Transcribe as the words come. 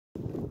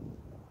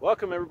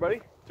Welcome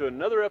everybody to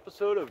another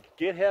episode of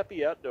Get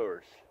Happy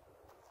Outdoors.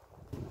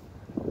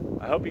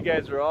 I hope you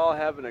guys are all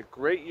having a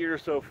great year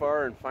so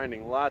far and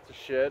finding lots of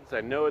sheds.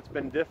 I know it's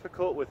been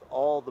difficult with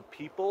all the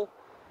people,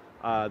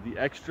 the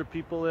extra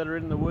people that are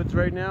in the woods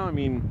right now. I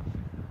mean,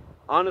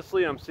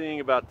 honestly, I'm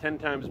seeing about 10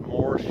 times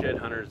more shed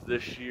hunters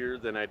this year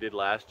than I did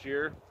last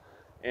year.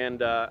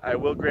 And I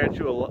will grant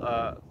you,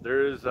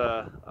 there is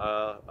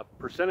a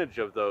percentage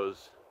of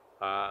those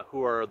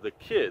who are the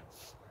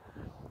kids,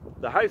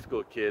 the high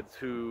school kids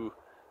who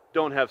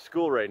don't have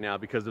school right now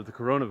because of the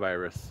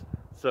coronavirus.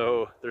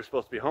 So they're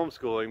supposed to be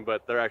homeschooling,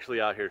 but they're actually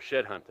out here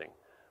shed hunting,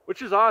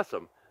 which is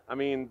awesome. I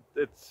mean,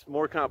 it's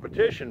more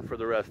competition for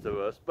the rest of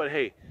us, but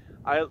hey,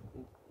 I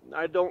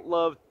don't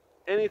love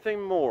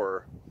anything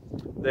more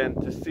than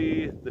to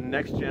see the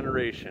next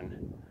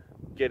generation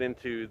get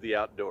into the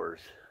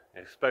outdoors,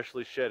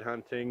 especially shed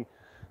hunting,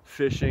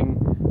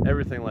 fishing,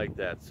 everything like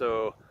that.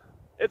 So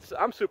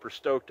I'm super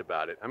stoked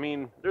about it. I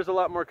mean, there's a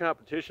lot more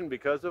competition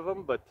because of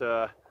them, but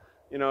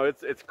you know,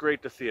 it's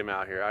great to see them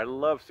out here. I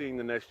love seeing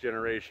the next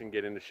generation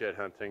get into shed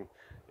hunting.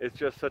 It's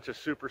just such a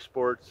super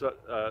sport,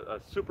 a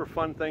super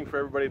fun thing for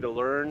everybody to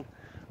learn.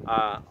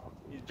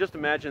 You just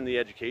imagine the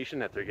education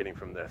that they're getting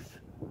from this.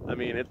 I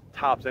mean, it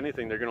tops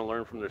anything they're going to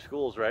learn from their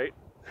schools, right?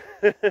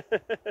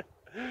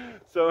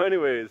 So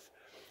anyways,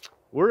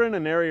 we're in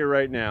an area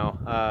right now.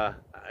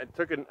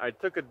 I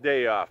took a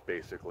day off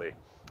basically.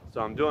 So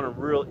I'm doing a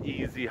real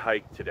easy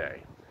hike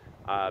today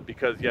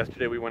because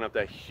yesterday we went up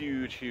that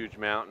huge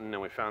mountain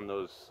and we found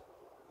those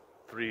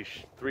three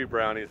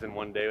brownies in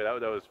one day. That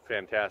was a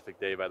fantastic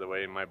day, by the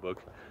way, in my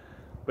book.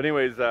 But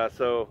anyways,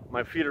 so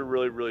my feet are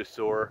really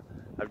sore.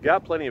 I've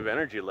got plenty of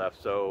energy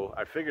left, so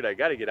I figured I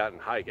got to get out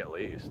and hike at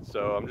least.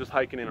 So I'm just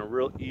hiking in a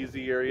real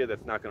easy area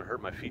that's not going to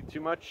hurt my feet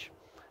too much.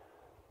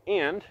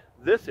 And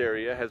this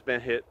area has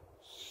been hit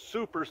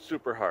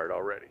super hard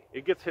already.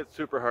 It gets hit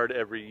super hard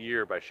every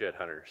year by shed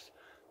hunters,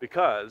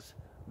 because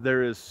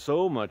there is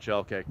so much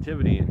elk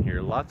activity in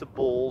here, lots of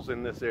bulls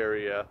in this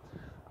area,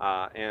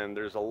 and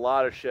there's a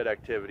lot of shed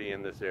activity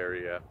in this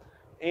area.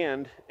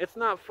 And it's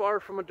not far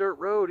from a dirt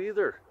road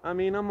either. I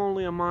mean, I'm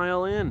only a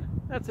mile in,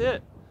 that's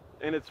it.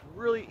 And it's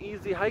really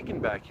easy hiking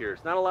back here.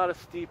 It's not a lot of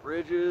steep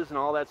ridges and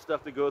all that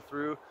stuff to go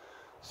through.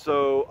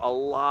 So a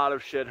lot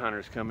of shed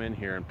hunters come in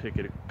here and pick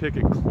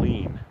it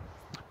clean.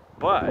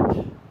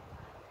 But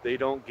they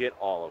don't get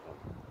all of them,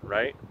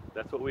 right?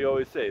 That's what we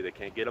always say, they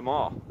can't get them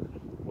all.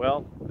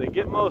 Well, they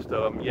get most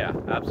of them, yeah,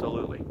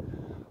 absolutely.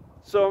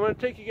 So I'm going to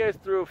take you guys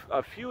through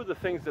a few of the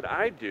things that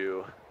I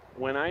do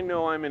when I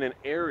know I'm in an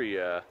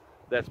area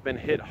that's been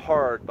hit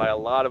hard by a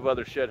lot of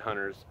other shed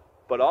hunters,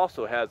 but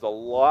also has a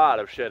lot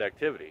of shed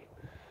activity,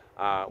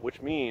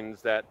 which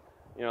means that,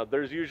 you know,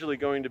 there's usually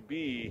going to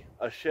be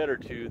a shed or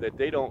two that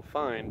they don't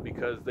find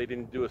because they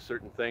didn't do a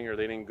certain thing or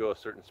they didn't go a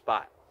certain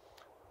spot.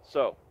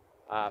 So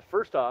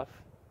first off,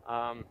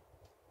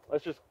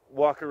 let's just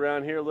walk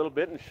around here a little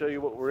bit and show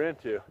you what we're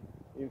into.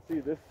 You can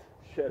see this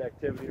shed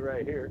activity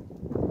right here.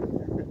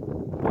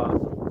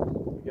 Awesome.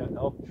 We got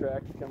elk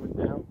tracks coming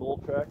down,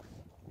 bull tracks.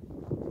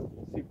 You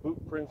can see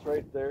boot prints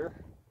right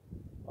there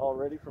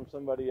already from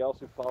somebody else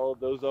who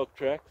followed those elk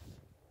tracks.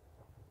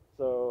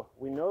 So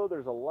we know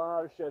there's a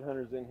lot of shed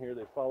hunters in here.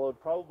 They followed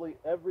probably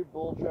every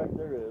bull track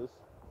there is.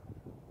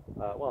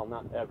 Well,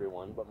 not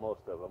everyone, but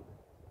most of them.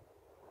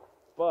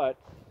 But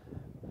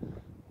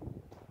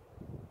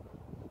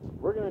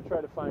we're going to try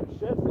to find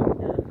sheds in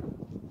here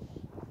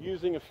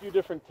using a few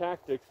different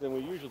tactics than we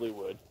usually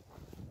would.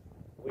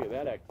 Look at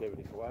that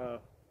activity.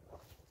 Wow.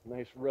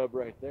 Nice rub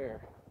right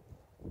there.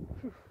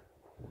 Whew.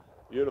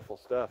 Beautiful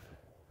stuff.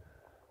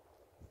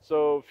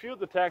 So a few of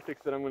the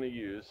tactics that I'm going to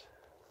use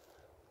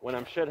when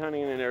I'm shed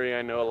hunting in an area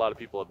I know a lot of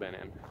people have been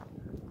in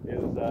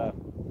is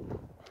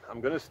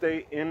I'm going to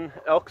stay in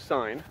elk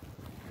sign,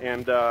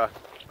 and I'm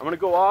going to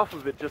go off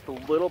of it just a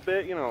little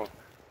bit, you know,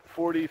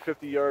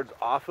 40-50 yards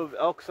off of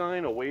elk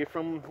sign, away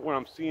from when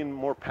I'm seeing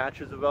more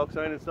patches of elk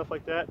sign and stuff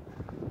like that.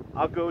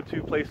 I'll go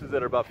to places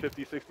that are about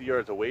 50-60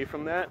 yards away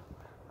from that,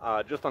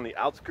 just on the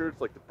outskirts,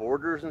 like the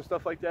borders and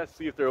stuff like that,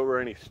 see if there were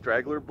any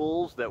straggler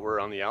bulls that were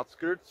on the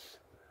outskirts.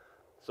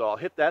 So I'll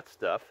hit that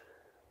stuff.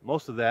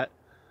 Most of that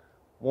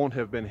will not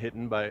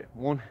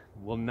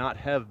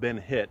have been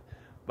hit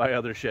by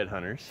other shed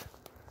hunters.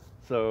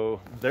 So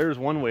there's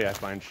one way I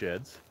find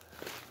sheds.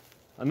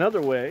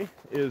 Another way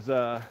is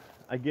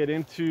I get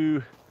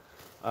into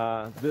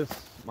this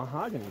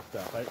mahogany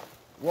stuff. I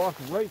walk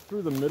right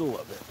through the middle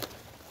of it.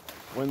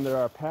 When there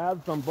are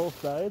paths on both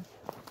sides,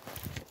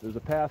 there's a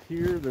path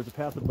here, there's a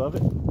path above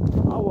it,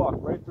 I'll walk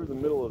right through the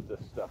middle of this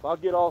stuff. I'll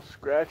get all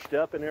scratched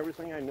up and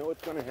everything. I know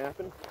it's going to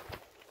happen,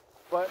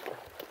 but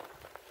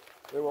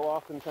there will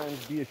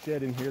oftentimes be a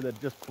shed in here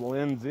that just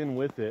blends in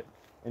with it,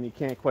 and you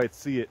can't quite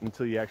see it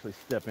until you actually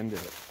step into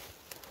it.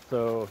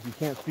 So you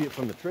can't see it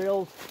from the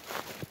trails,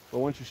 but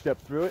once you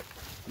step through it,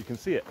 you can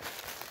see it.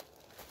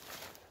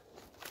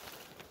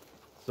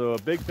 So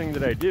a big thing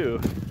that I do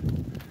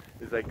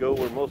is I go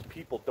where most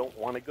people don't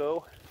want to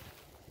go,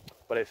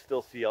 but I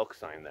still see elk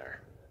sign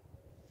there.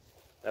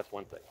 That's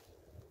one thing.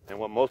 And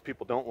what most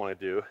people don't want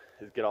to do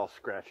is get all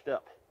scratched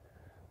up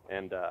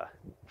and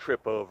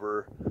trip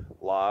over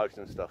logs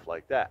and stuff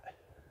like that.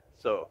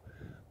 So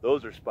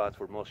those are spots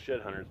where most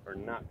shed hunters are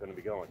not going to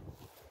be going.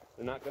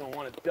 They're not going to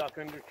want to duck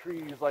under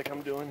trees like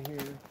I'm doing here.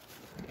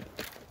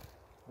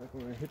 Like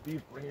when I hit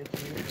these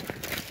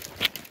branches.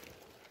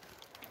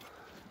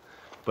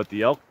 But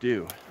the elk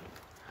do.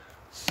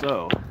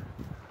 So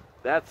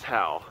that's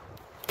how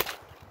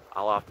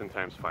I'll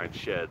oftentimes find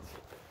sheds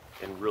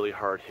in really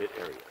hard hit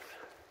areas.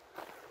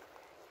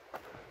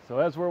 So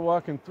as we're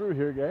walking through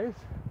here, guys,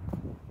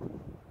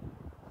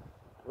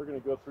 we're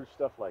going to go through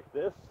stuff like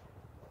this.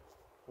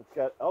 It's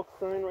got elk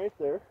sign right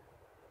there.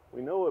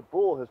 We know a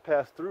bull has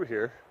passed through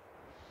here,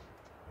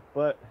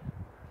 but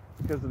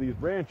because of these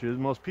branches,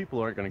 most people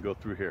aren't going to go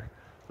through here.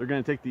 They're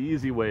going to take the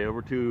easy way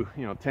over to,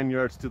 10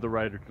 yards to the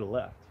right or to the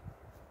left.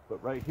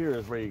 But right here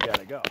is where you got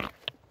to go.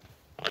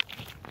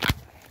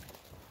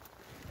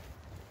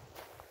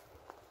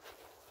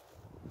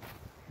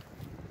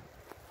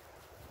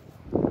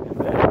 And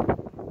then,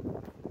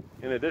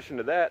 in addition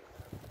to that,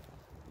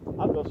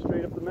 I'll go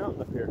straight up the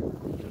mountain up here.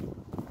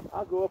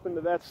 I'll go up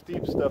into that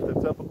steep stuff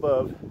that's up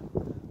above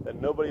that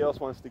nobody else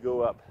wants to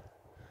go up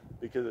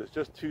because it's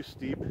just too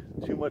steep,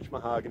 too much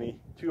mahogany,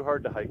 too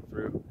hard to hike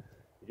through.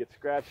 You get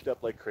scratched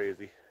up like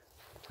crazy,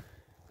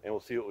 and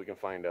we'll see what we can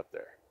find up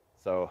there.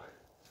 So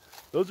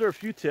those are a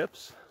few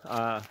tips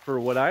for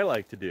what I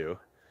like to do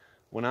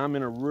when I'm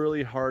in a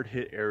really hard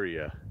hit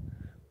area,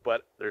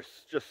 but there's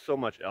just so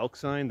much elk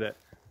sign that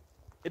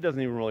it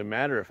doesn't even really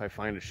matter if I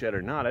find a shed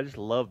or not. I just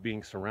love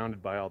being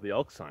surrounded by all the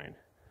elk sign.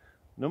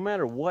 No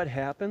matter what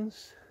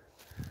happens,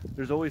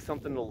 there's always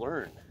something to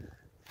learn.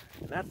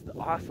 And that's the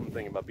awesome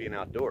thing about being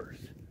outdoors.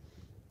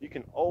 You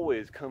can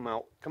always come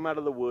out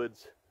of the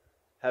woods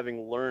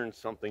having learned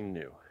something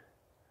new.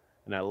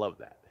 And I love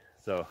that.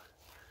 So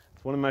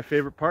it's one of my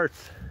favorite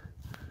parts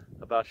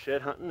about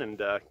shed hunting and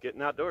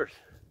getting outdoors.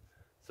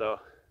 So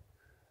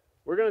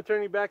we're going to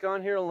turn you back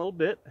on here a little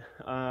bit,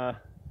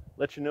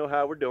 let you know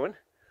how we're doing.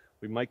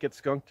 We might get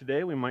skunked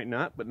today, we might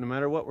not, but no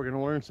matter what, we're going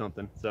to learn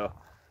something. So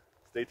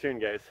stay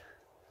tuned, guys,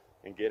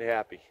 and get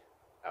happy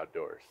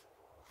outdoors.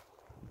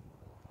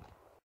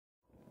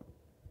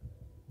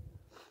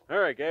 All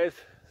right, guys,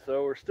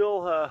 so we're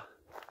still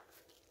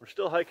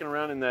hiking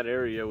around in that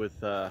area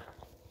with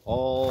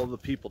all the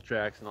people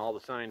tracks and all the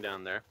sign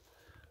down there.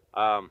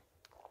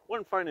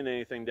 Wasn't finding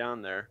anything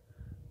down there.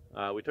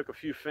 We took a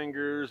few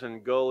fingers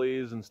and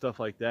gullies and stuff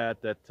like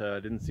that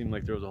didn't seem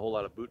like there was a whole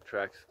lot of boot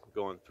tracks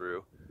going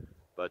through,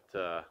 but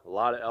a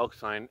lot of elk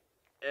sign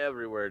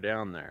everywhere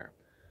down there.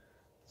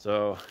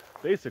 So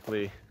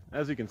basically,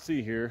 as you can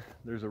see here,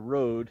 there's a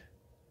road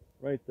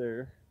right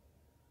there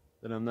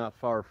that I'm not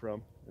far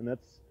from, and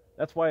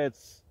that's why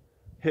it's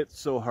hit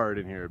so hard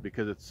in here,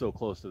 because it's so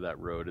close to that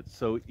road. It's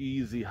so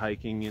easy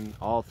hiking in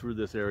all through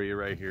this area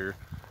right here.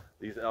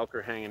 These elk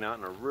are hanging out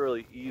in a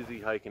really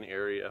easy hiking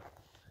area.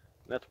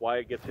 That's why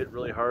it gets hit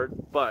really hard,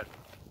 but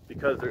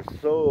because there's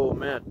so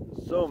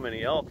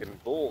many elk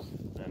and bulls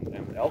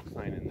and elk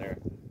sign in there,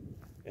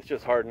 it's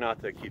just hard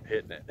not to keep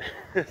hitting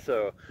it.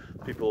 So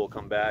people will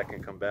come back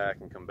and come back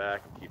and come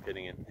back and keep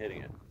hitting it and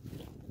hitting it.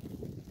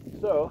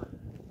 So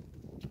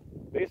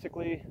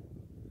basically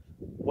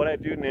what I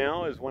do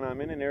now is when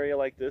I'm in an area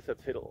like this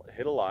that's hit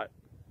a lot,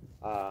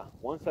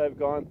 once I've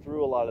gone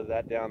through a lot of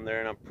that down there,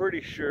 and I'm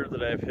pretty sure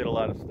that I've hit a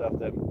lot of stuff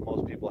that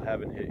most people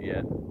haven't hit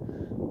yet,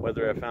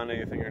 whether I found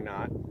anything or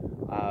not,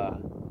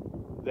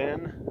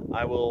 then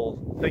I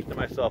will think to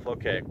myself,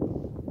 okay,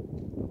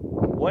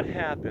 what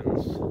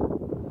happens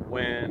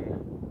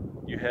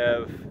when you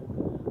have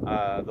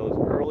those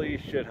early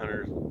shed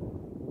hunters?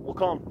 We'll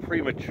call them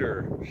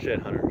premature shed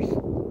hunters.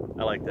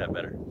 I like that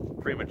better.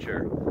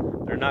 Premature.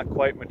 They're not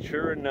quite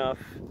mature enough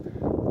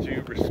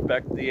to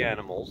respect the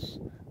animals,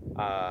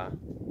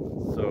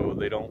 so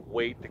they don't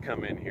wait to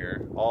come in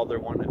here. All they're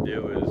wanting to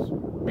do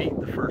is beat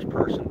the first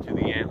person to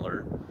the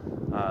antler,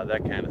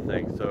 that kind of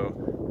thing. So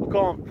we'll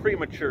call them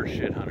premature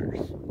shed hunters.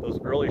 Those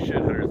early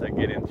shed hunters that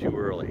get in too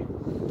early.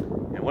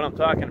 And what I'm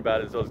talking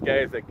about is those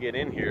guys that get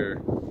in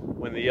here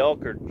when the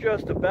elk are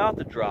just about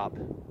to drop,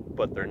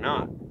 but they're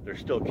not. They're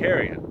still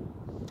carrying.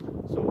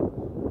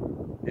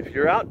 So if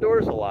you're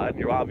outdoors a lot, and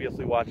you're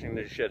obviously watching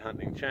the shed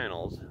hunting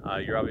channels,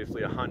 you're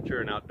obviously a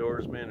hunter, an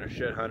outdoorsman, a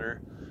shed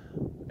hunter,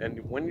 and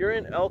when you're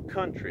in elk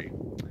country,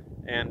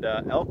 and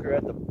elk are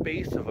at the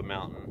base of a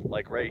mountain,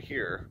 like right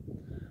here,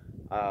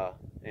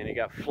 and you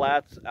got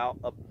flats out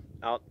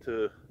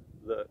to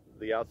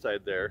the outside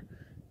there,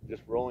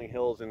 just rolling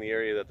hills in the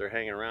area that they're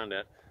hanging around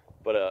at,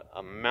 but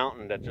a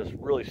mountain that just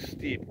really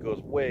steep goes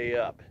way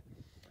up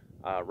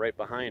right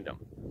behind them.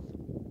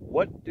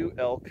 What do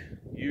elk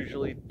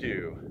usually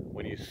do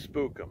when you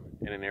spook them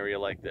in an area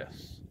like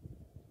this?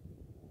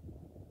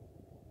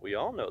 We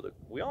all know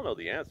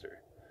the answer.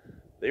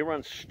 They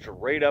run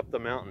straight up the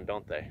mountain,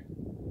 don't they?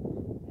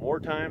 More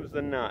times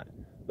than not,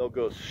 they'll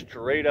go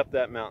straight up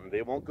that mountain.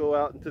 They won't go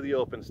out into the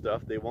open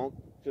stuff. They won't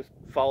just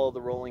follow the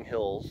rolling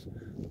hills.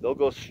 They'll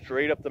go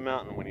straight up the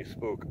mountain when you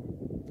spook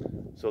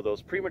them. So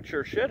those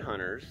premature shed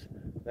hunters,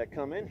 that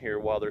come in here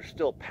while they're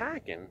still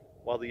packing,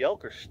 while the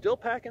elk are still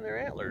packing their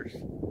antlers,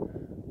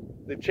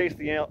 they chase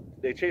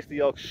the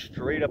elk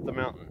straight up the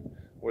mountain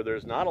where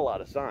there's not a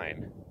lot of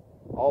sign.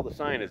 All the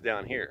sign is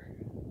down here.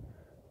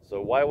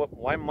 So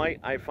why might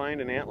I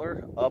find an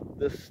antler up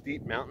this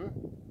steep mountain?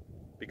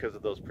 Because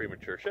of those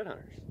premature shed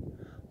hunters.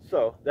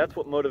 So that's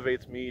what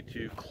motivates me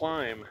to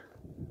climb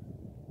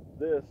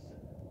this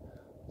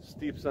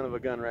steep son of a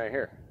gun right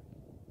here.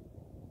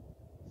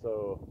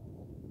 So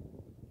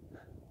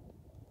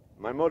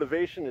my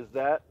motivation is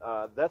that.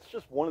 That's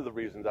just one of the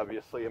reasons,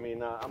 obviously. I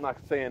mean, I'm not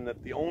saying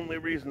that the only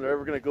reason they're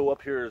ever going to go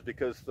up here is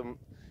because some,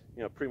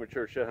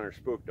 premature shed hunter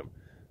spooked them.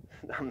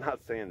 I'm not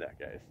saying that,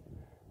 guys.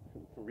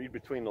 Read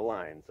between the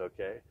lines,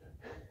 okay?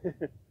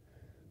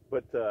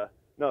 But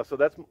no, so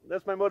that's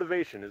my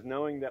motivation, is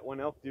knowing that when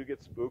elk do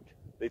get spooked,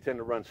 they tend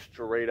to run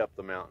straight up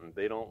the mountain.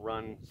 They don't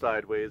run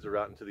sideways or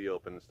out into the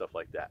open and stuff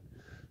like that.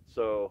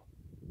 So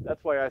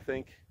that's why I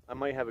think I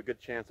might have a good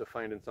chance of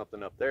finding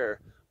something up there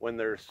when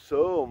there's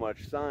so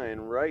much sign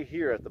right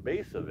here at the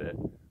base of it,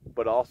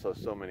 but also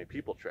so many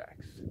people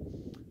tracks.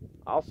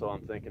 Also,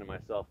 I'm thinking to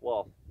myself,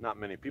 well, not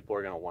many people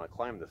are going to want to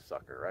climb this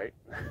sucker, right?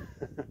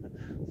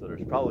 So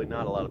there's probably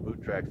not a lot of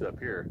boot tracks up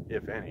here,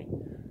 if any,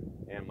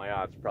 and my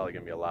odds are probably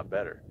going to be a lot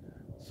better.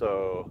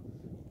 So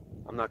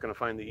I'm not going to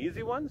find the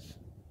easy ones,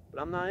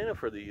 but I'm not in it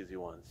for the easy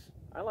ones.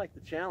 I like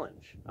the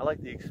challenge. I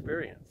like the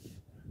experience.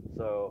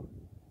 So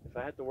if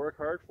I had to work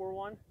hard for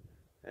one,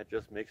 that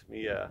just makes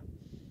me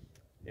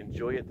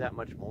enjoy it that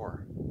much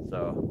more.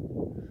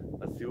 So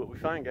let's see what we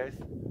find, guys.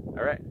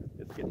 All right,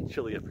 it's getting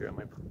chilly up here. I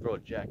might throw a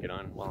jacket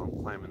on while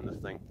I'm climbing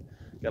this thing.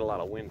 Got a lot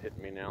of wind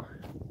hitting me now.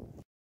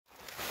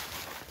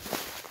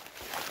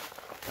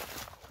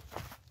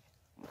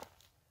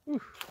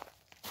 Whew.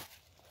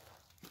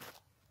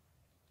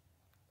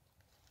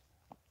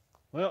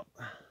 Well,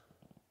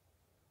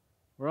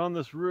 we're on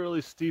this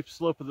really steep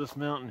slope of this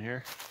mountain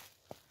here.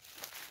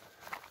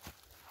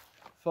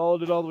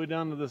 Followed it all the way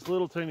down to this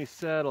little tiny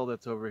saddle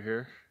that's over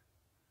here.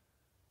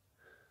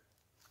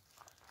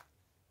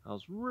 I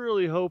was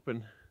really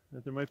hoping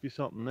that there might be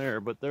something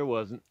there, but there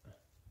wasn't.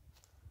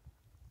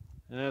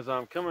 And as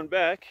I'm coming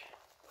back,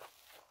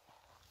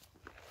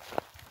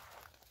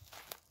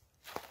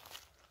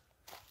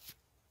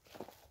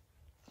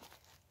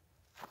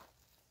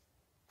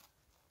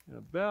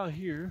 about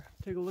here,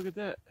 take a look at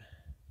that.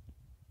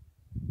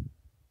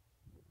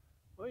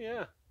 Oh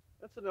yeah,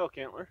 that's an elk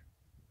antler.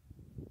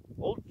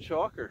 Old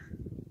chalker.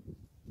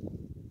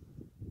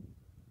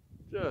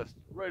 Just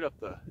right up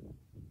the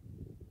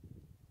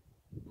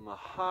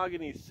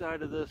mahogany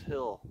side of this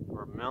hill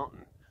or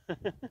mountain.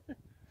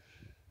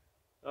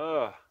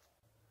 But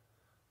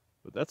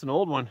that's an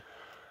old one.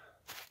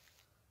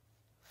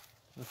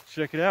 Let's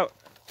check it out.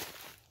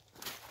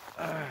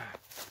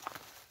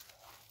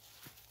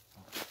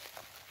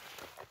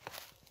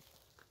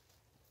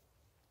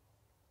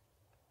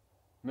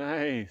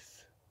 Nice.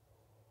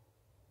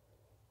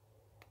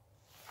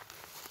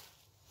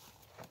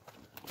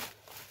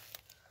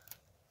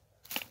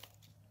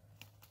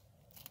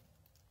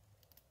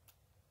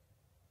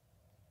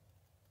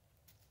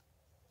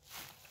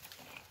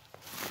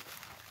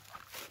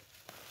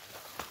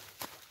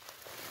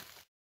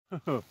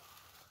 Well,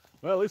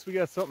 at least we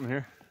got something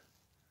here.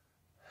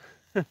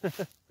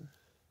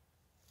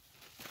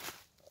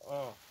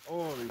 Oh,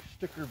 these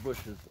sticker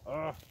bushes.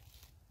 Oh.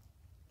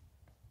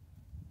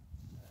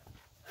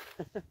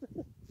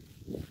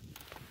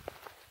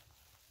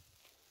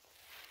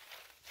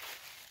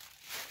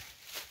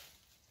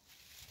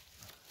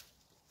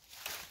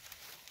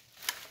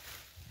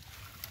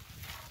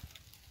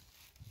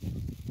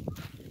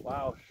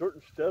 Wow, short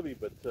and stubby,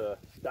 but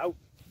stout.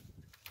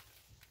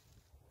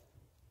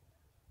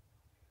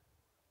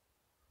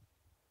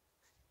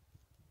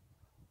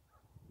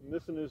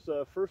 Missing his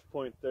first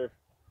point there.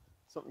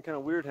 Something kind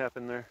of weird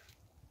happened there.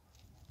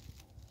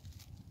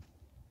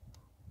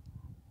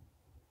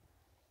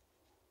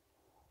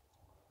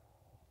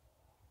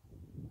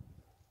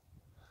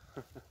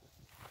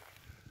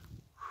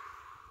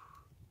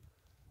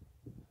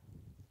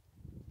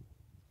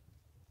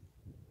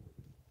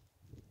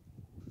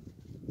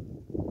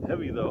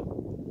 Heavy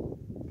though.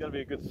 It's gotta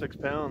be a good 6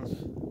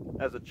 pounds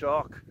as a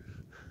chalk.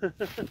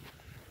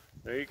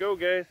 There you go,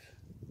 guys.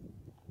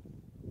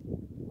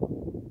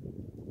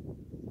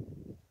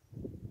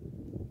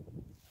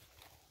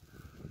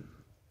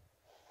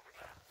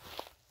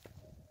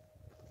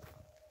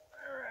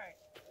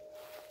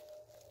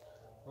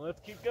 Let's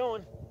keep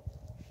going.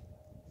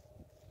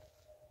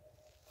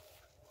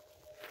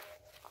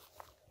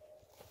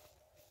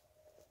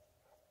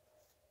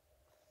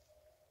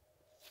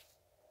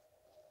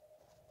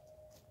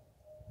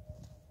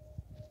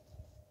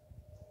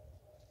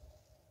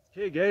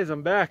 Okay guys,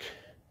 I'm back.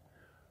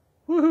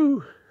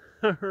 Woohoo!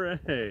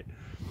 Alright.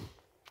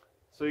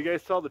 So you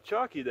guys saw the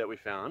chalky that we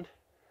found.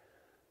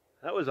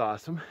 That was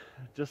awesome.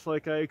 Just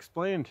like I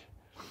explained.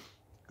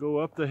 Go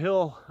up the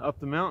hill, up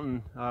the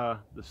mountain,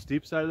 the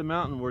steep side of the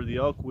mountain where the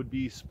elk would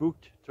be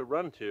spooked to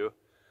run to,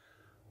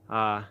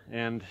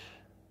 and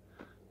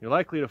you're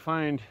likely to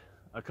find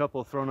a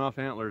couple thrown off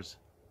antlers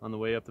on the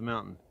way up the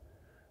mountain.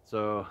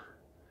 So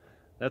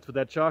that's what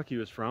that chalky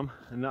was from.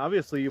 And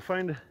obviously you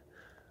find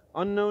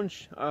unknown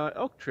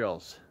elk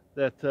trails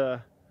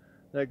that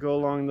that go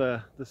along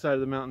the side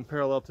of the mountain,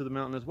 parallel to the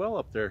mountain as well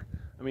up there.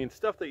 I mean,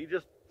 stuff that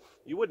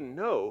you wouldn't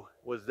know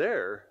was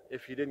there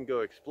if you didn't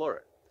go explore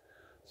it.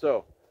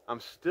 So I'm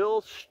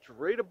still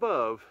straight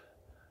above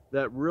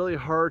that really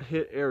hard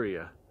hit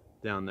area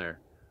down there.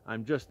 I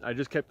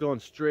just kept going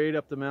straight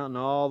up the mountain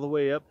all the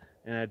way up,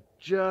 and I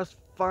just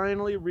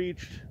finally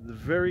reached the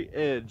very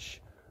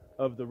edge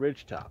of the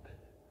ridge top.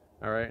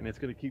 All right, and it's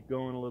going to keep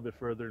going a little bit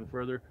further and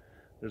further.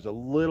 There's a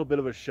little bit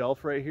of a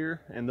shelf right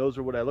here, and those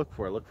are what I look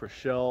for. I look for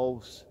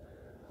shelves.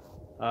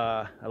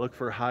 I look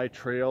for high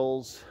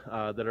trails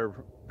that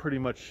are pretty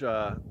much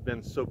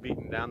been so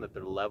beaten down that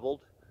they're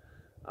leveled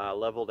out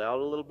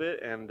a little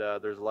bit, and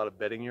there's a lot of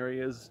bedding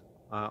areas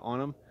on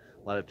them,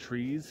 a lot of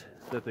trees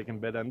that they can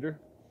bed under.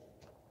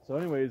 So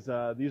anyways,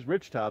 these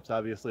ridge tops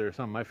obviously are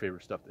some of my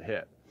favorite stuff to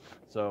hit.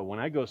 So when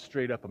I go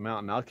straight up a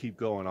mountain, I'll keep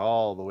going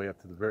all the way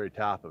up to the very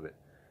top of it,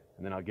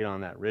 and then I'll get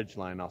on that ridge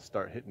line and I'll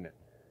start hitting it.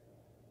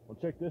 Well,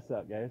 check this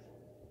out, guys.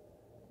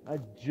 I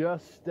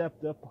just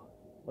stepped up,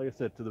 like I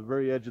said, to the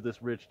very edge of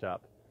this ridge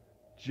top.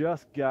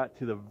 Just got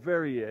to the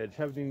very edge,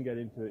 haven't even got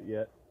into it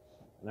yet,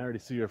 and I already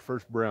see our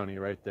first brownie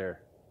right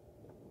there.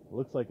 It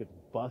looks like it's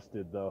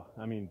busted though.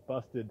 I mean,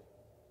 busted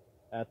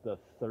at the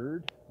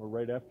third or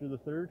right after the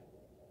third,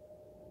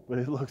 but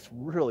it looks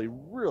really,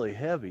 really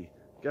heavy.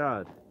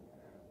 God.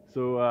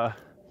 So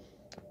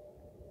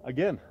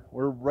again,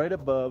 we're right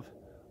above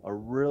a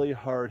really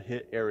hard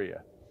hit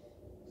area.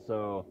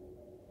 So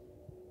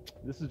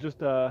this is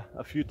just a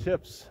few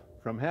tips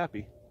from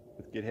Happy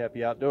with Get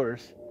Happy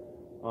Outdoors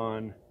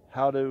on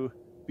how to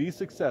be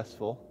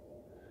successful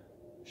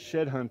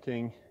shed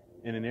hunting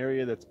in an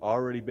area that's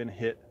already been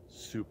hit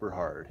super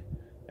hard.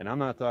 And I'm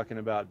not talking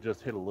about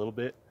just hit a little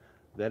bit.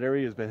 That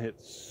area has been hit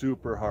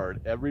super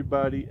hard.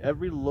 Everybody,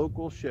 every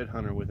local shed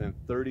hunter within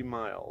 30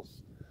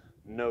 miles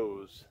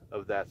knows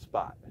of that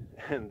spot,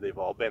 and they've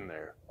all been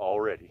there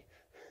already.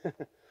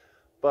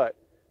 But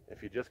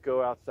if you just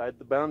go outside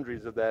the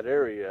boundaries of that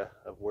area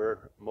of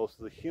where most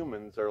of the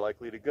humans are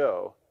likely to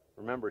go,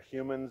 remember,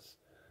 humans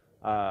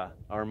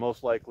are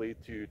most likely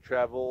to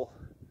travel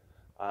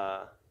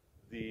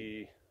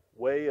the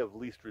way of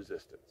least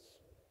resistance.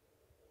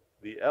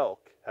 The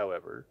elk,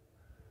 however,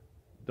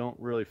 don't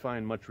really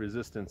find much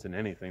resistance in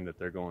anything that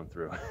they're going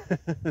through.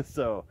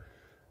 So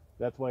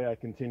that's why I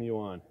continue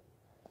on.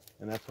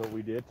 And that's what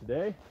we did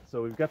today.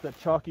 So we've got that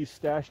chalky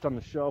stashed on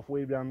the shelf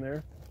way down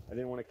there. I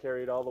didn't want to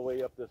carry it all the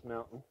way up this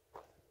mountain.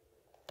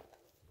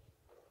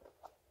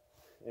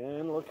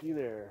 And looky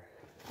there.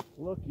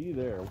 Looky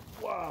there.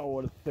 Wow,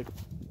 what a thick...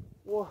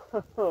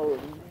 Whoa,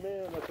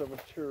 man, that's a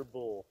mature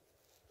bull.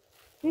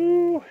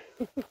 Woo!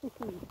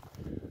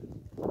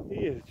 He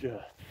is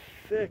just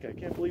thick. I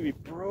can't believe he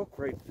broke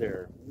right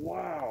there.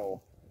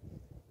 Wow.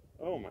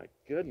 Oh my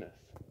goodness.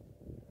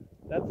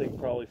 That thing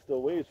probably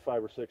still weighs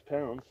 5 or 6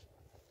 pounds.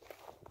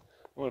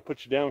 I'm going to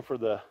put you down for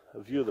a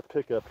view of the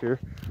pickup here.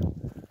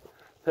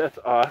 That's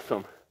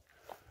awesome.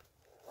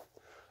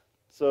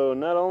 So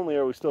not only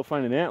are we still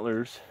finding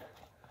antlers,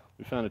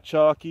 we found a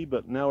chalky,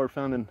 but now we're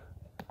finding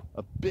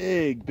a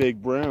big,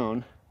 big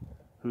brown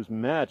whose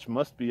match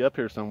must be up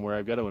here somewhere,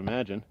 I've got to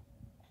imagine.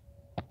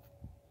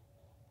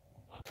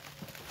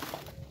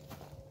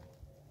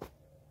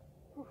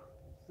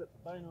 Set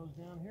the binos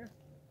down here.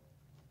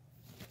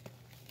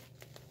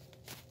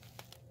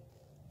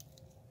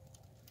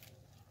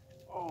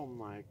 Oh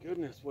my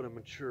goodness, what a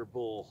mature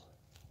bull.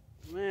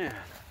 Man.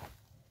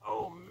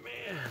 Oh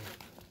man.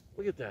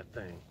 Look at that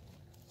thing.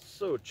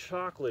 So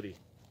chocolatey.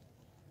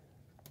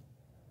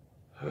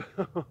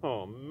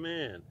 Oh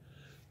man.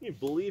 Can you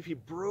believe he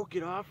broke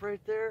it off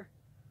right there?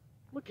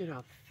 Look at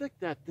how thick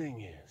that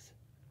thing is.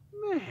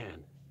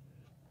 Man.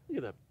 Look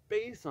at the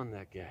base on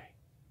that guy.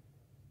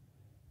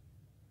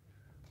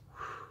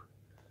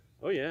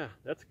 Oh yeah,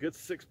 that's a good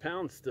 6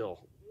 pounds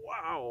still.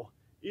 Wow.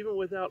 Even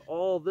without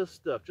all this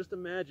stuff. Just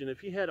imagine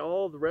if he had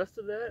all the rest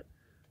of that,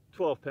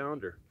 12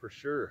 pounder for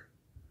sure.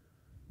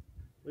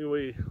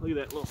 Look at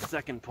that little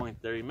second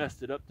point there. He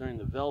messed it up during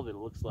the velvet, it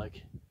looks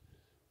like.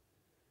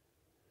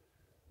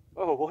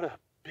 Oh, what a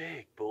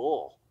big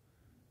bull.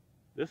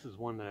 This is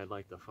one that I'd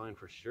like to find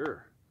for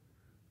sure.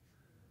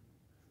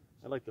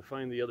 I'd like to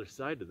find the other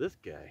side to this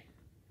guy.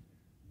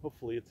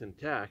 Hopefully it's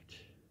intact.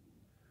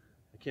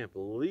 I can't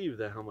believe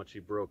that how much he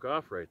broke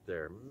off right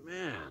there.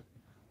 Man,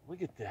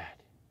 look at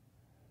that.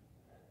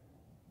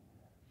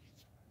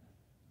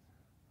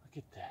 Look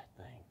at that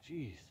thing.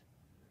 Jeez.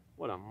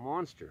 What a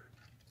monster.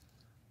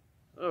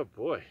 Oh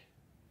boy.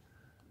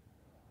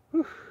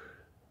 Whew.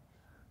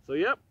 So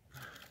yep.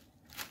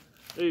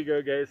 There you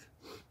go, guys.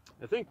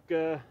 I think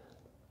we're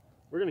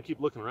going to keep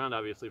looking around,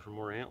 obviously, for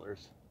more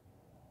antlers.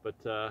 But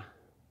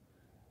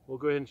we'll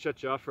go ahead and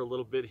shut you off for a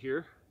little bit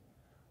here.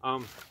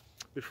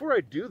 Before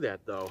I do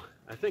that, though,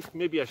 I think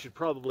maybe I should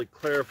probably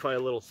clarify a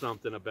little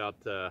something about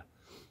my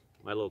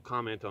little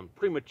comment on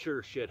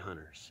premature shed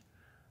hunters.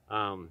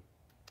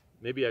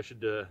 maybe I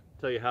should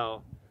tell you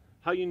how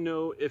you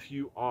know if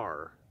you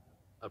are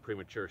a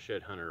premature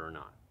shed hunter or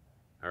not.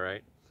 All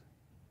right.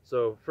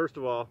 So first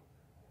of all,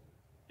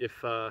 if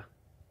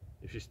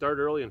you start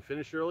early and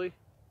finish early,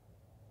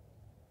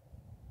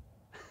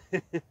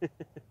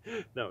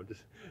 no,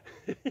 just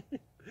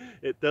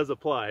it does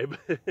apply,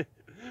 but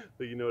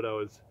you know what I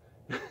was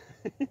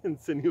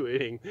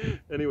insinuating.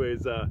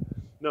 Anyways,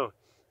 no,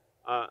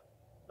 a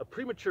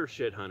premature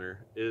shed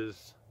hunter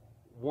is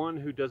one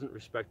who doesn't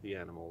respect the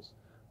animals,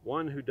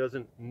 one who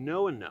doesn't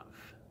know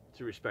enough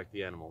to respect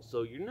the animals.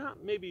 So you're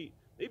not maybe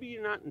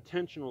you're not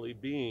intentionally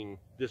being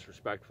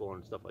disrespectful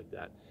and stuff like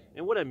that.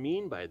 And what I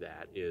mean by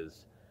that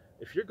is,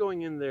 if you're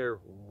going in there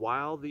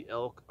while the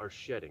elk are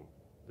shedding,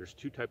 there's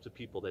two types of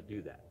people that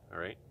do that. All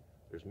right,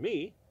 there's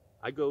me.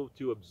 I go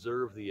to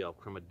observe the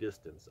elk from a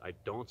distance. I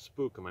don't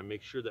spook them. I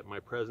make sure that my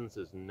presence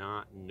is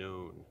not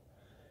known.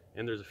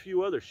 And there's a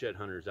few other shed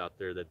hunters out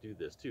there that do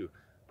this too.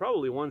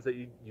 Probably ones that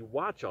you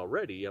watch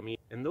already. I mean,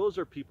 and those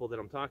are people that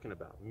I'm talking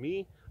about.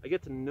 Me, I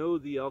get to know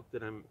the elk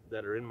that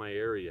are in my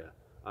area.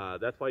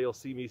 That's why you'll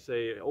see me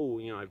say, oh,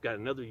 you know, I've got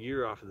another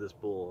year off of this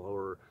bull,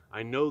 or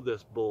I know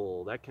this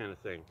bull, that kind of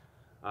thing.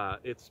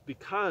 It's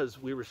because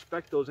we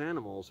respect those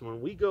animals.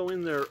 When we go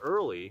in there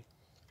early,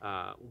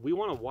 we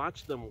want to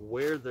watch them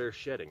where they're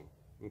shedding.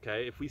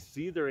 Okay, if we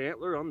see their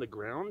antler on the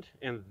ground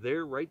and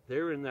they're right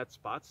there in that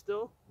spot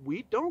still,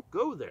 we don't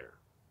go there.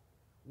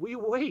 We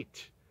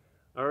wait.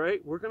 All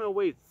right, we're gonna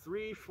wait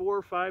 3,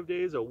 4, 5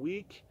 days, a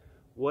week,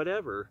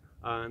 whatever,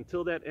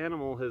 until that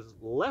animal has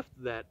left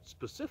that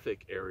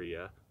specific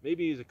area.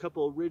 Maybe he's a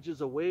couple of ridges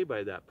away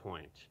by that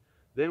point.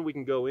 Then we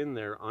can go in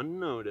there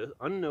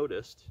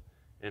unnoticed,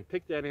 and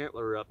pick that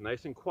antler up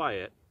nice and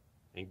quiet,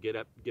 and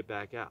get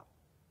back out.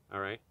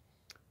 All right,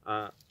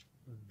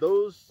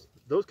 those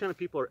kind of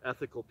people are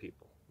ethical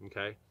people.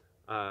 Okay,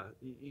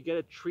 you got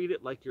to treat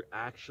it like you're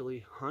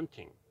actually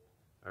hunting.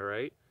 All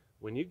right,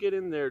 when you get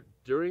in there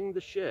during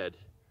the shed,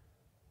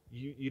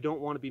 you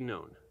don't want to be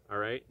known. All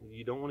right,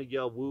 you don't want to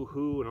yell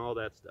woo-hoo and all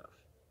that stuff.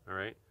 All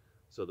right,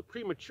 so the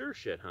premature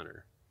shed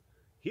hunter,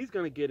 he's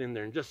going to get in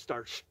there and just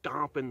start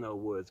stomping the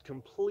woods,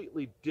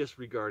 completely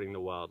disregarding the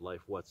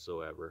wildlife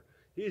whatsoever.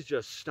 He's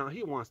just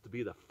he wants to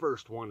be the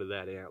first one to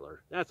that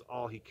antler. That's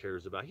all he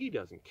cares about. He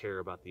doesn't care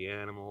about the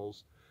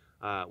animals.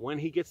 When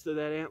he gets to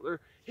that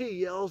antler, he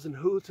yells and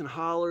hoots and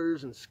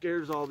hollers and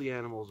scares all the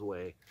animals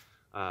away.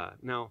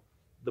 Now,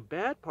 the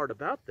bad part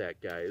about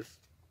that, guys,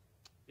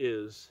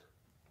 is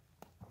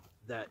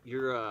that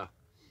you're,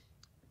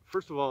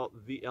 first of all,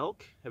 the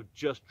elk have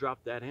just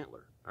dropped that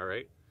antler, all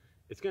right?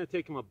 It's going to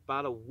take them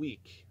about a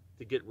week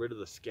to get rid of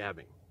the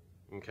scabbing,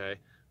 okay?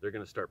 They're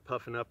going to start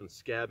puffing up and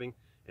scabbing,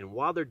 and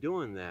while they're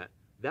doing that,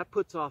 that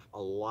puts off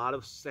a lot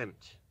of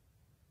scent,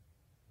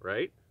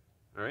 right?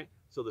 All right?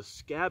 So the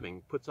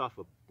scabbing puts off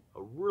a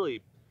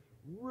really,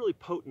 really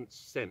potent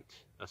scent,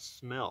 a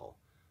smell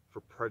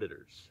for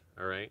predators,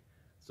 all right?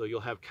 So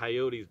you'll have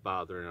coyotes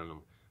bothering on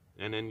them,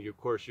 and then of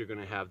course you're going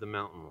to have the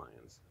mountain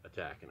lions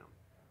attacking them,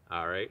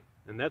 all right?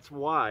 And that's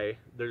why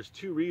there's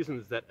two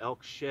reasons that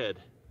elk shed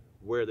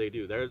where they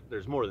do.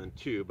 There's more than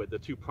two, but the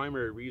two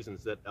primary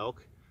reasons that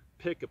elk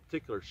pick a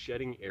particular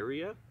shedding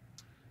area,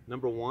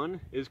 number one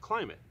is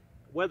climate,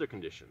 weather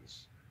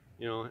conditions.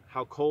 You know,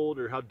 how cold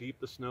or how deep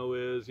the snow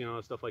is, you know,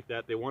 stuff like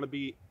that. They want to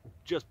be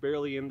just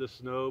barely in the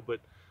snow,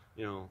 but,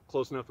 you know,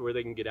 close enough to where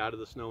they can get out of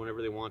the snow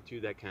whenever they want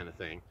to, that kind of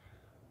thing.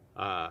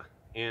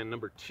 And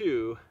number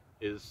two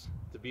is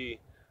to be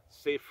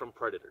safe from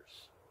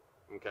predators,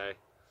 okay?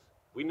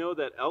 We know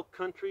that elk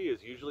country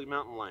is usually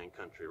mountain lion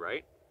country,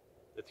 right?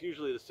 It's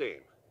usually the same,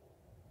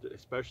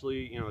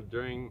 especially, you know,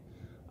 during,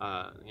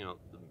 you know,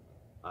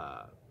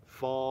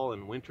 fall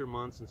and winter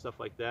months and stuff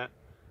like that.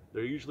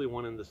 They're usually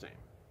one and the same.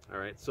 All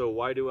right, so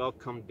why do elk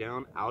come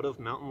down out of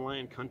mountain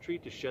lion country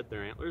to shed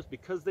their antlers?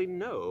 Because they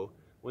know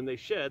when they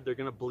shed, they're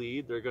going to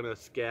bleed, they're going to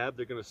scab,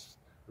 they're going to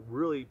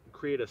really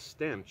create a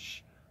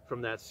stench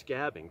from that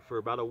scabbing for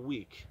about a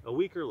week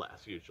or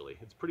less usually.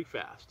 It's pretty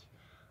fast.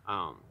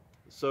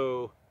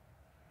 So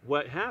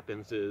what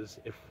happens is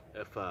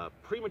if a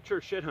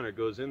premature shed hunter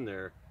goes in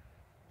there,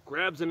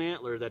 grabs an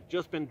antler that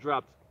just been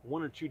dropped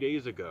 1 or 2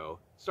 days ago,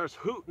 starts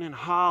hooting and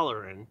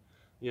hollering,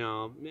 you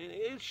know,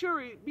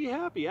 sure, be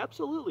happy,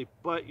 absolutely,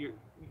 but you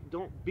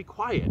don't be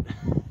quiet.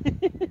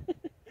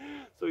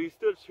 So he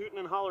stood hooting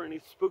and hollering, he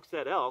spooks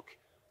that elk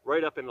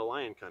right up into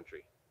lion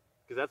country,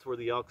 because that's where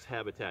the elk's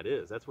habitat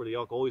is. That's where the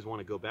elk always want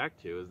to go back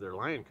to, is their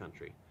lion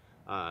country,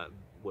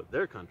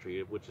 their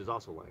country, which is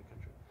also lion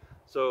country.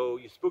 So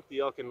you spook the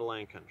elk into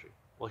lion country.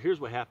 Well, here's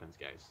what happens,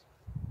 guys.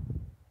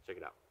 Check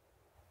it out.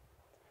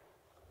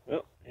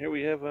 Well, here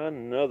we have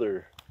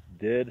another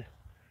dead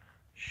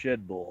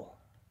shed bull.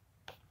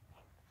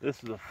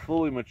 This is a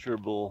fully mature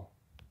bull.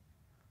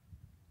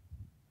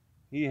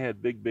 He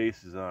had big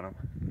bases on him.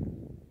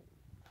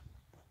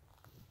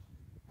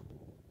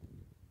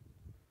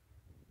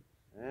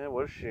 Yeah,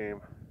 what a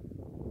shame.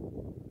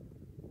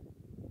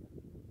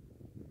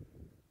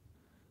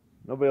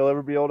 Nobody will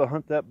ever be able to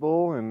hunt that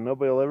bull, and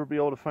nobody will ever be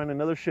able to find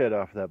another shed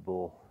off that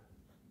bull.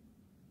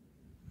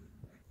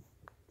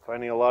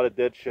 Finding a lot of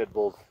dead shed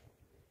bulls.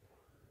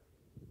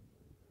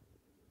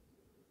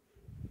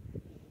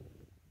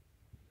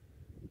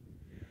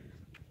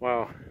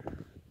 Wow.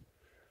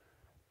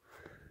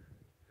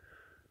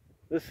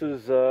 This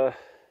is it's a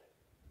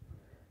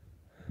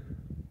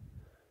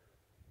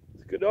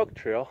good elk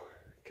trail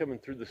coming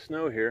through the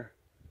snow here.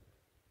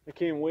 I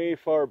came way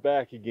far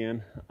back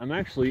again. I'm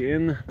actually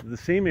in the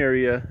same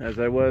area as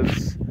I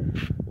was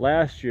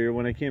last year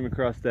when I came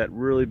across that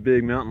really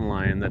big mountain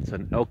lion that's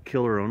an elk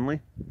killer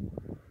only.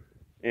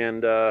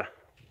 And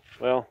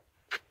well,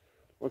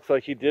 looks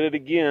like he did it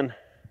again.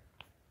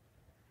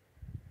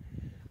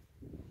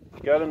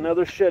 Got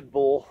another shed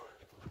bull.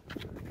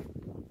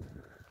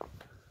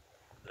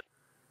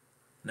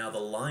 Now the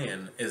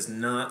lion is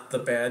not the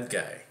bad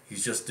guy.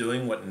 He's just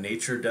doing what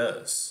nature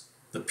does.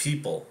 The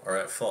people are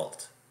at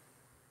fault.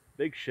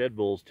 Big shed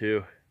bulls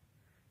too.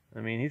 I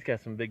mean, he's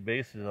got some big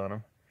bases on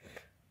him.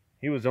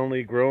 He was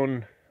only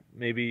grown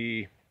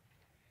maybe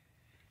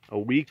a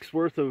week's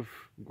worth of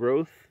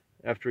growth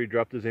after he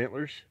dropped his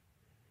antlers.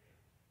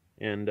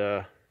 And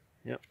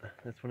yep,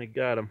 that's when he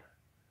got him.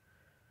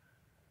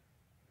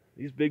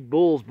 These big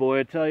bulls, boy,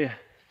 I tell you,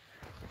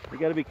 you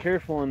got to be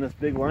careful in this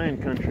big lion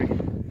country.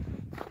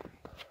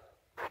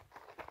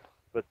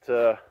 But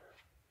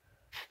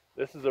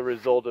this is a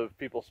result of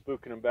people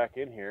spooking them back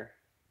in here.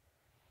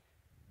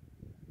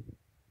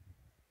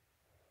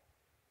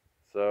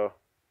 So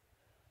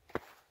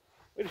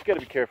we just got to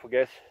be careful,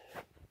 guys.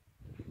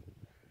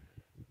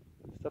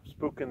 Stop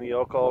spooking the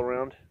elk all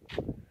around.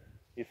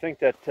 You think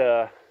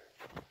that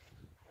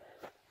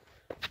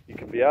you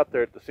can be out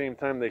there at the same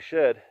time they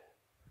shed,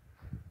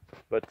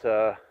 but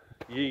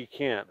you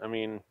can't. I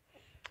mean,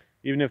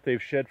 even if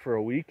they've shed for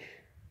a week,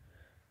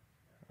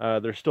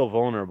 they're still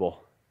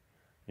vulnerable.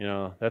 You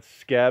know, that's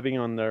scabbing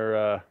on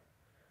their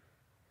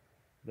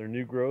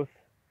new growth.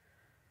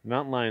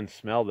 Mountain lions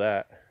smell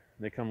that,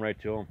 and they come right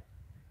to them.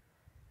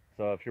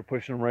 So if you're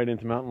pushing them right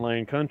into mountain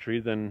lion country,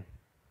 then,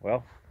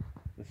 well,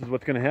 this is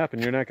what's going to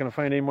happen. You're not going to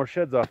find any more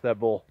sheds off that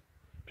bull,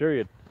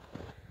 period.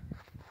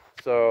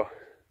 So,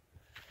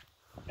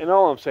 and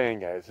all I'm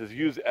saying, guys, is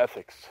use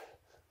ethics.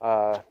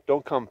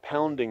 Don't come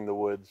pounding the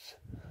woods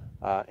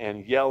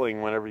and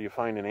yelling whenever you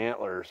find an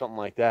antler or something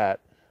like that.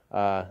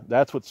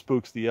 That's what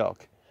spooks the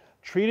elk.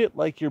 Treat it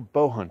like you're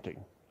bow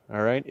hunting,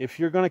 all right? If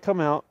you're going to come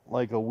out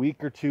like a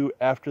week or two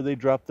after they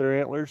drop their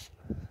antlers,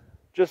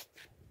 just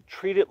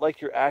treat it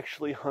like you're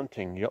actually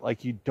hunting.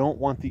 Like you don't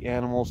want the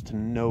animals to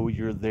know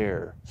you're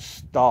there.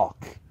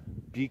 Stalk.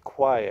 Be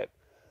quiet.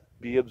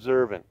 Be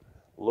observant.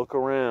 Look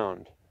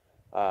around.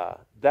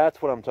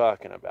 That's what I'm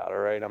talking about, all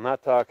right? I'm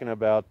not talking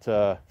about,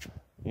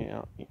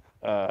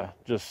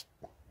 just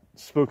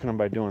spooking them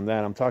by doing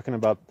that. I'm talking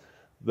about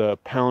the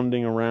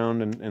pounding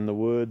around in the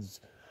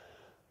woods,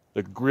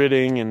 the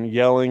gritting and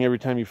yelling every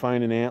time you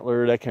find an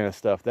antler, that kind of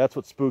stuff. That's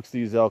what spooks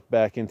these elk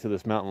back into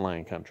this mountain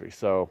lion country.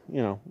 So,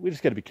 you know, we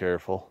just got to be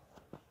careful.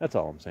 That's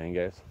all I'm saying,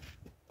 guys.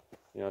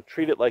 You know,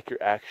 treat it like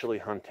you're actually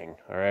hunting,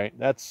 all right?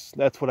 That's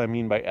what I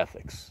mean by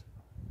ethics.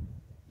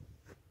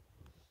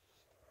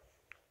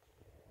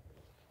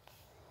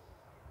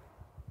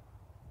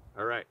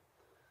 All right.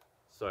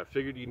 So I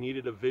figured you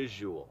needed a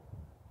visual,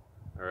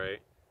 all right?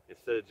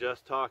 Instead of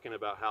just talking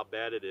about how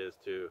bad it is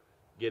to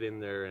get in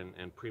there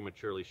and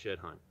prematurely shed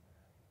hunt.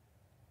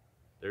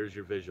 There's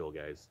your visual,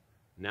 guys.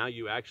 Now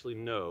you actually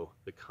know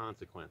the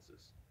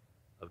consequences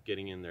of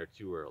getting in there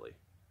too early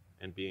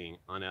and being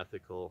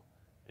unethical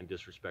and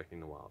disrespecting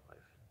the wildlife.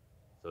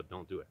 So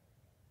don't do it.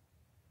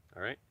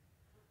 All right?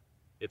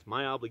 It's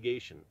my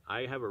obligation.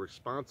 I have a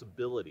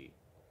responsibility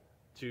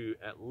to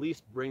at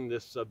least bring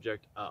this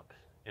subject up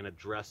and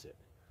address it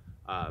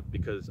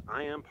because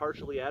I am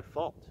partially at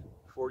fault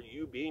for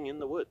you being in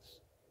the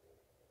woods.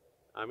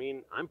 I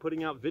mean, I'm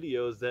putting out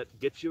videos that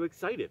get you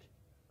excited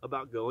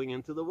about going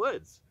into the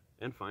woods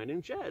and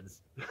finding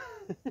sheds.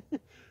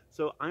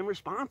 So I'm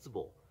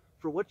responsible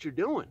for what you're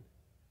doing.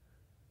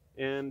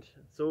 And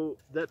so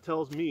that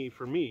tells me,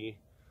 for me,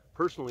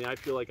 personally, I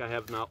feel like I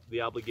have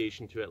the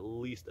obligation to at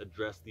least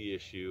address the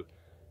issue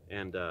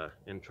and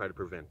try to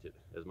prevent it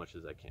as much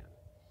as I can.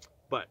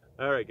 But,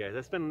 all right, guys,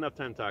 I spent enough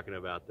time talking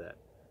about that.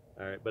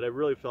 All right, but I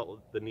really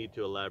felt the need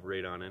to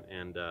elaborate on it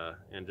and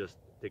just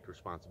take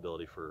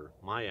responsibility for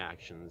my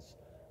actions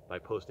by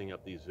posting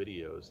up these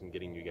videos and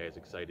getting you guys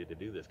excited to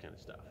do this kind of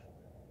stuff.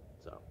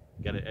 So,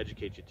 got to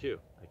educate you too.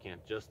 I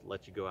can't just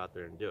let you go out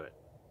there and do it.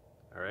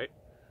 All right?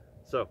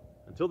 So,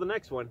 until the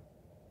next one,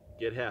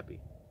 get happy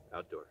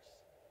outdoors.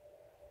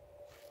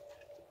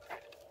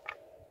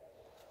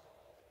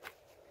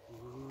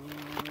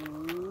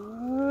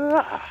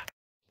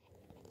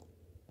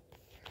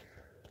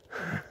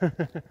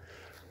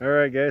 All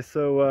right, guys,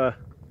 so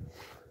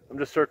I'm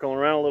just circling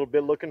around a little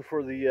bit looking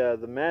for the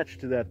match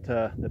to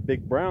that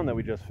big brown that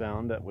we just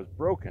found that was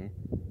broken.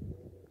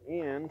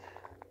 And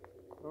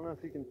I don't know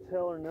if you can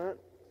tell or not,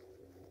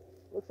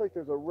 looks like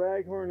there's a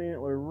raghorn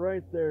antler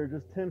right there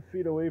just 10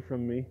 feet away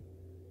from me.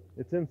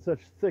 It's in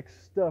such thick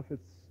stuff,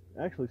 it's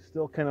actually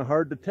still kind of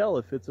hard to tell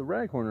if it's a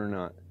raghorn or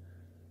not.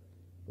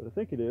 But I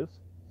think it is.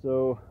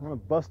 So I'm gonna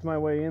bust my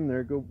way in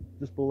there, go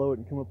just below it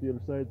and come up the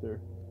other side there.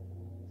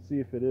 See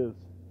if it is.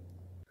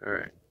 All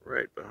right,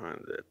 right behind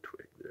that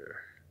twig there.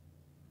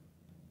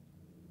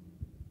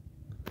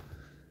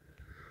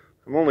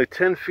 I'm only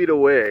 10 feet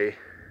away.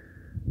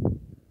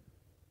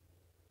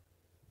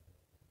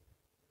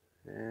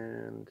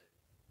 And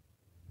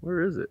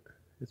where is it?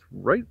 It's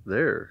right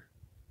there.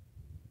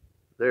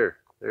 There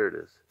it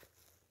is.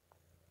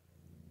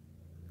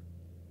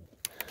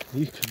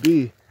 Used to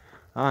be.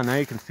 Ah, now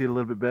you can see it a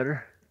little bit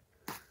better.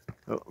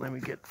 Oh, let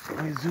me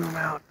zoom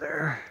out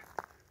there.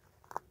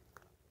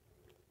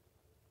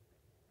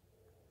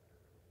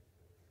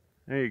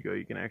 There you go,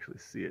 you can actually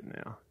see it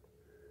now.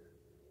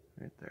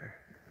 Right there.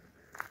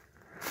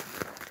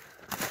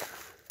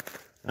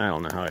 I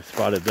don't know how I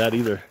spotted that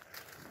either.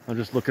 I'm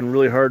just looking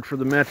really hard for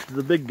the match to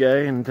the big guy,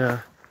 and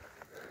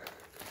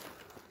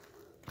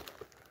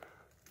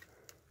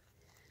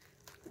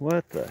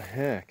what the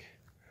heck?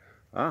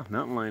 Ah,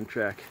 mountain lion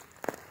track.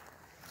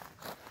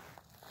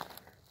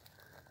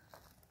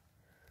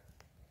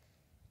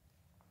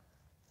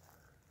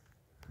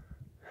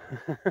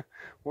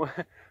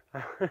 What?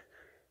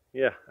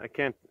 Yeah, I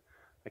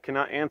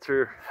cannot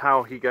answer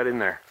how he got in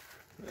there.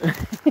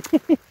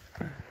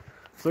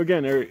 So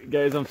again,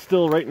 guys, I'm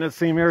still right in that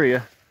same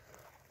area.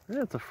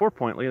 Yeah, it's a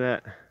 4-point, look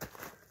at that.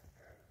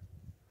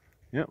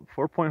 Yep,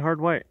 4-point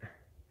hard white.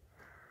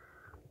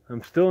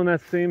 I'm still in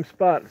that same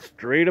spot,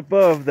 straight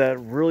above that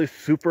really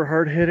super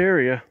hard hit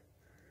area.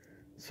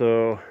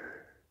 So,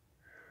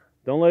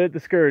 don't let it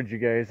discourage you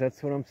guys,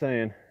 that's what I'm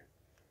saying.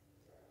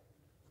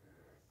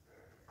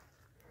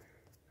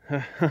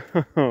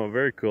 Oh,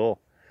 very cool.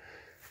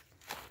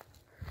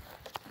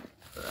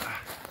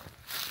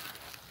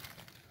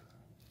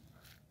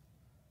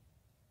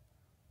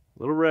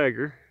 Little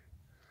ragger,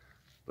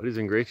 but he's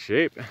in great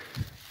shape.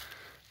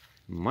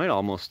 Might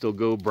almost still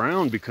go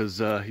brown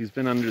because he's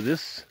been under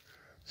this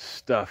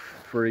stuff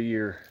for a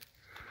year.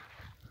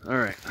 All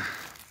right,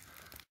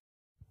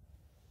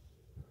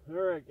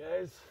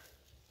 guys.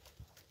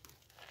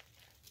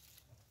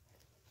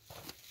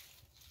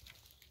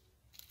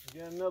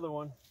 We got another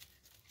one.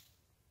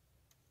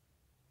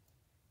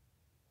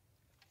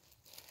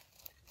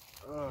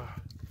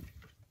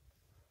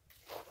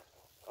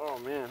 Oh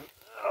man,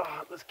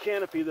 this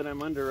canopy that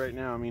I'm under right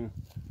now, I mean,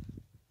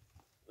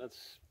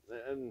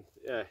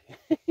 yeah,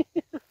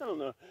 I don't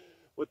know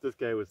what this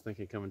guy was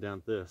thinking coming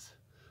down this,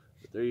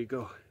 but there you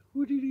go.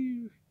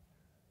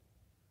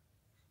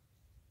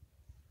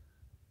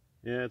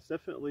 Yeah, it's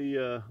definitely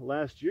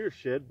last year's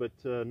shed, but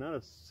not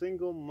a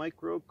single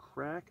micro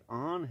crack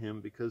on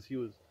him because he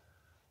was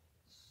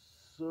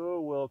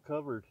so well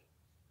covered.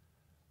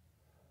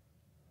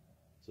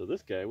 So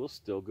this guy will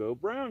still go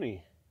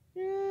brownie.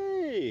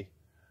 Yay!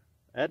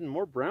 Adding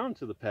more brown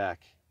to the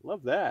pack.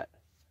 Love that.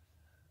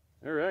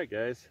 All right,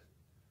 guys.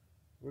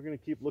 We're going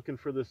to keep looking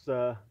for this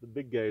the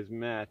big guy's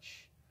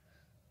match.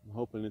 I'm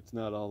hoping it's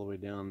not all the way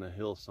down the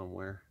hill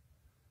somewhere.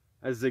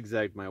 I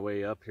zigzagged my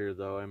way up here,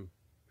 though. I'm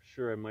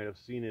sure I might have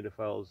seen it if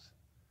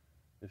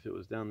it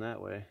was down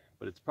that way,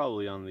 but it's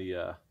probably on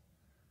the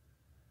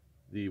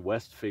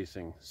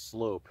west-facing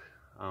slope.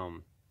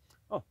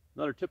 Oh,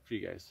 another tip for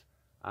you guys.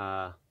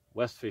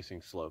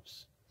 West-facing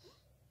slopes.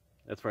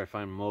 That's where I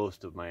find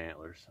most of my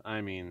antlers. I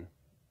mean,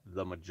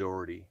 the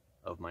majority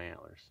of my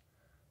antlers.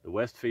 The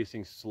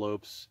west-facing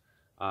slopes,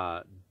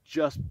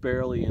 just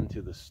barely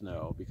into the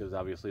snow, because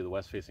obviously the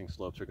west-facing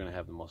slopes are going to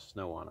have the most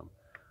snow on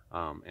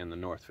them, and the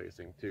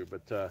north-facing too.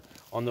 But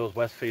on those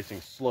west-facing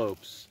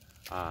slopes,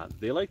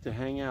 they like to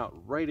hang out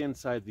right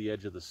inside the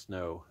edge of the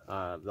snow.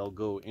 They'll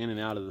go in and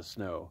out of the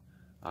snow.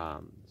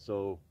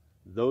 So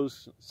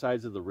those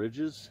sides of the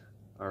ridges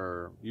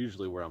are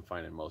usually where I'm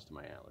finding most of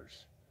my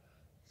antlers.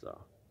 So,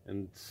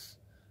 and it's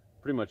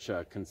pretty much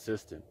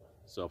consistent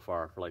so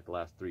far for like the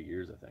last 3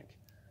 years, I think.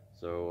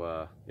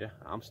 So yeah,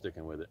 I'm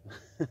sticking with it.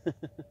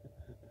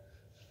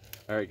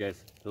 All right,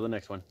 guys, till the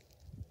next one.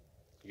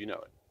 You know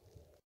it.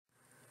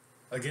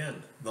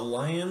 Again, the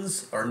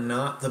lions are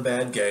not the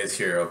bad guys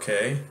here,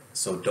 okay?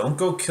 So don't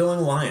go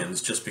killing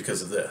lions just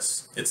because of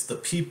this. It's the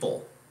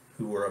people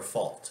who are at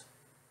fault.